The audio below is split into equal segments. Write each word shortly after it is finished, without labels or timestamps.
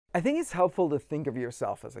I think it's helpful to think of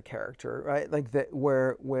yourself as a character, right? Like that,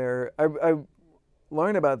 where I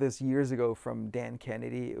learned about this years ago from Dan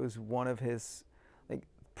Kennedy. It was one of his, like,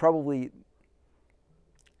 probably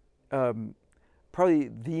um, probably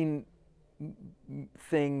the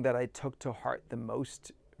thing that I took to heart the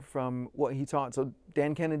most from what he taught. So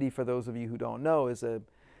Dan Kennedy, for those of you who don't know, is a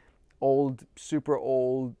old, super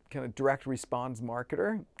old kind of direct response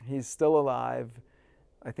marketer. He's still alive.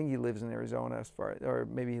 I think he lives in Arizona, as far, or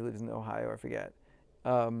maybe he lives in Ohio. I forget.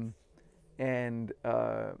 Um, and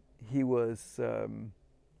he was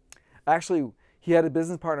actually, he had a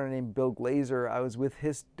business partner named Bill Glazer. I was with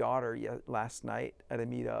his daughter last night at a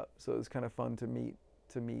meetup, so it was kind of fun to meet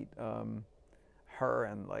her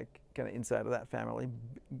and like kind of inside of that family.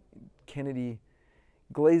 Kennedy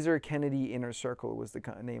Glazer Kennedy Inner Circle was the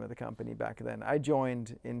name of the company back then. I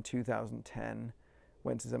joined in 2010,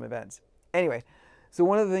 went to some events. Anyway, so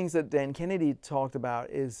one of the things that Dan Kennedy talked about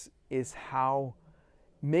is how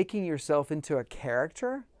making yourself into a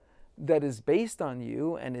character that is based on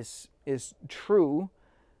you and is true,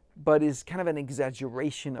 but is kind of an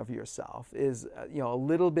exaggeration of yourself, is a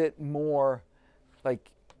little bit more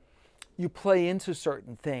like you play into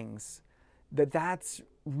certain things, that's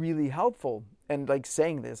really helpful. And like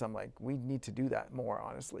saying this, I'm like, we need to do that more,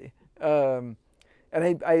 honestly. And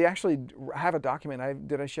I actually have a document.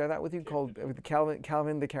 Did I share that with you called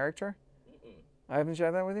Calvin the Character? I haven't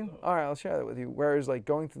shared that with you. All right, I'll share that with you. Whereas like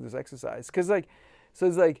going through this exercise, because like, so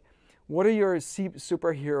it's like, what are your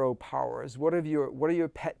superhero powers? What are your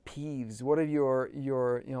pet peeves? What are your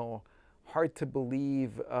hard to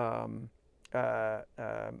believe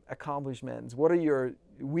accomplishments? What are your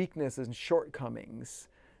weaknesses and shortcomings?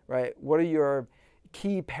 Right? What are your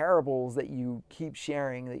key parables that you keep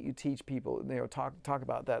sharing, that you teach people? Talk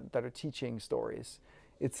about that are teaching stories,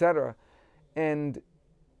 etc. And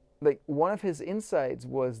like one of his insights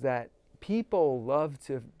was that people love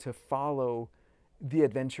to follow the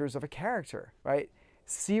adventures of a character, right?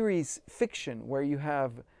 Series fiction where you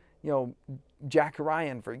have, Jack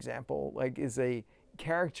Ryan, for example, like is a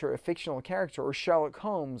fictional character, or Sherlock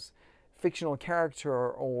Holmes, fictional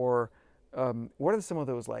character, or what are some of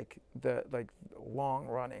those like the long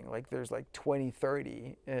running, like there's like 20,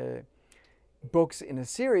 30 books in a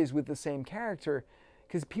series with the same character,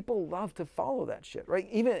 because people love to follow that shit, right?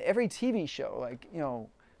 Even every TV show,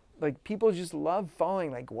 like people just love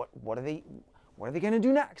following like what are they going to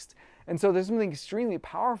do next? And so there's something extremely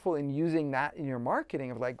powerful in using that in your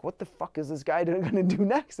marketing of like, what the fuck is this guy going to do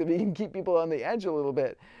next? If you can keep people on the edge a little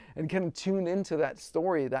bit and kind of tune into that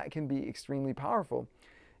story, that can be extremely powerful.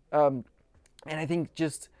 And I think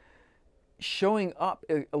just showing up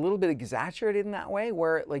a little bit exaggerated in that way,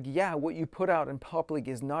 where like, yeah, what you put out in public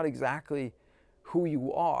is not exactly who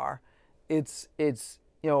you are. It's it's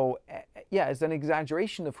an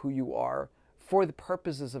exaggeration of who you are for the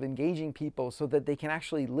purposes of engaging people so that they can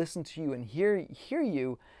actually listen to you and hear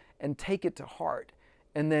you and take it to heart,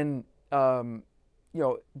 and then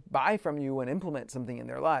buy from you and implement something in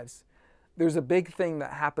their lives. There's a big thing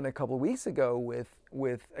that happened a couple of weeks ago with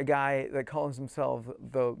a guy that calls himself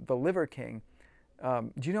the Liver King. Do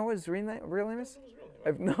you know what his real name is? I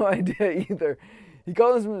have no idea either. He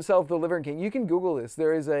calls himself the Liver King. You can Google this.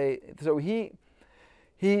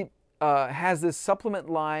 He has this supplement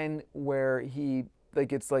line where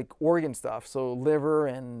it's like organ stuff, so liver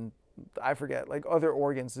and I forget, like other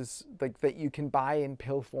organs is like that you can buy in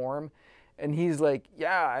pill form. And he's like,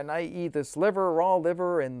 yeah, and I eat this raw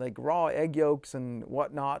liver and like raw egg yolks and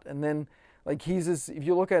whatnot. And then like if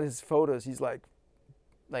you look at his photos, he's like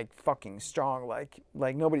fucking strong, like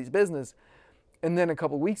nobody's business. And then a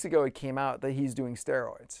couple of weeks ago, it came out that he's doing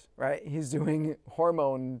steroids, right? He's doing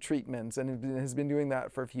hormone treatments and has been doing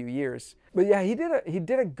that for a few years. But yeah, he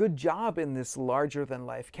did a good job in this larger than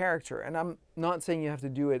life character. And I'm not saying you have to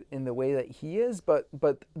do it in the way that he is, but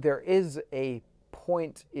there is a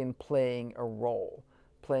point in playing a role,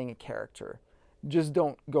 playing a character. Just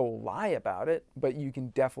don't go lie about it, but you can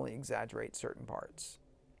definitely exaggerate certain parts.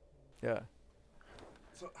 Yeah.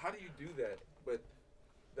 So how do you do that with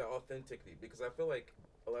the authenticity? Because I feel like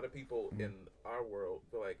a lot of people in our world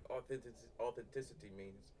feel like authenticity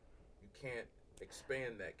means you can't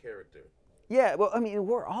expand that character. Yeah, well, I mean,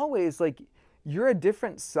 we're always like, you're a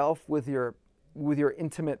different self with your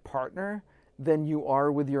intimate partner than you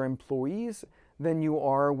are with your employees, than you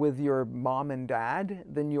are with your mom and dad,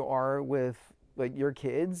 than you are with like your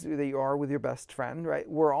kids, that you are with your best friend, right?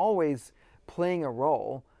 We're always playing a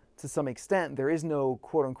role to some extent. There is no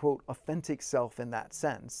quote unquote authentic self in that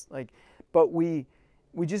sense. But we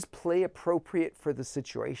just play appropriate for the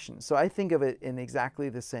situation. So I think of it in exactly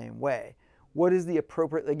the same way. What is the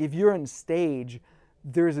appropriate, like if you're on stage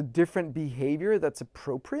there's a different behavior that's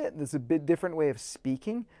appropriate. There's a bit different way of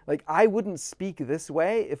speaking. Like, I wouldn't speak this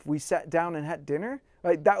way if we sat down and had dinner.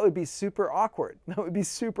 Like, that would be super awkward. That would be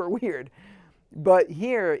super weird. But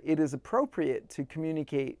here, it is appropriate to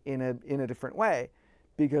communicate in a different way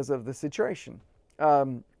because of the situation.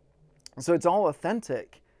 So it's all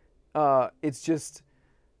authentic. It's just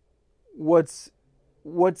what's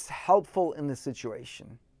helpful in the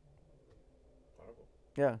situation.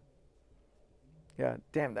 Yeah. Yeah.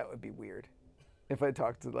 Damn, that would be weird if I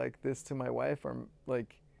talked to like this to my wife, or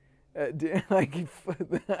like, like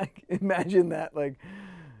imagine that, like,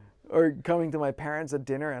 or coming to my parents at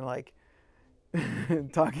dinner and like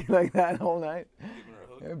talking like that all night.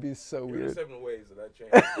 That would be so weird. There's 7 ways that I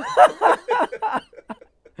change.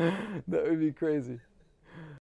 That would be crazy.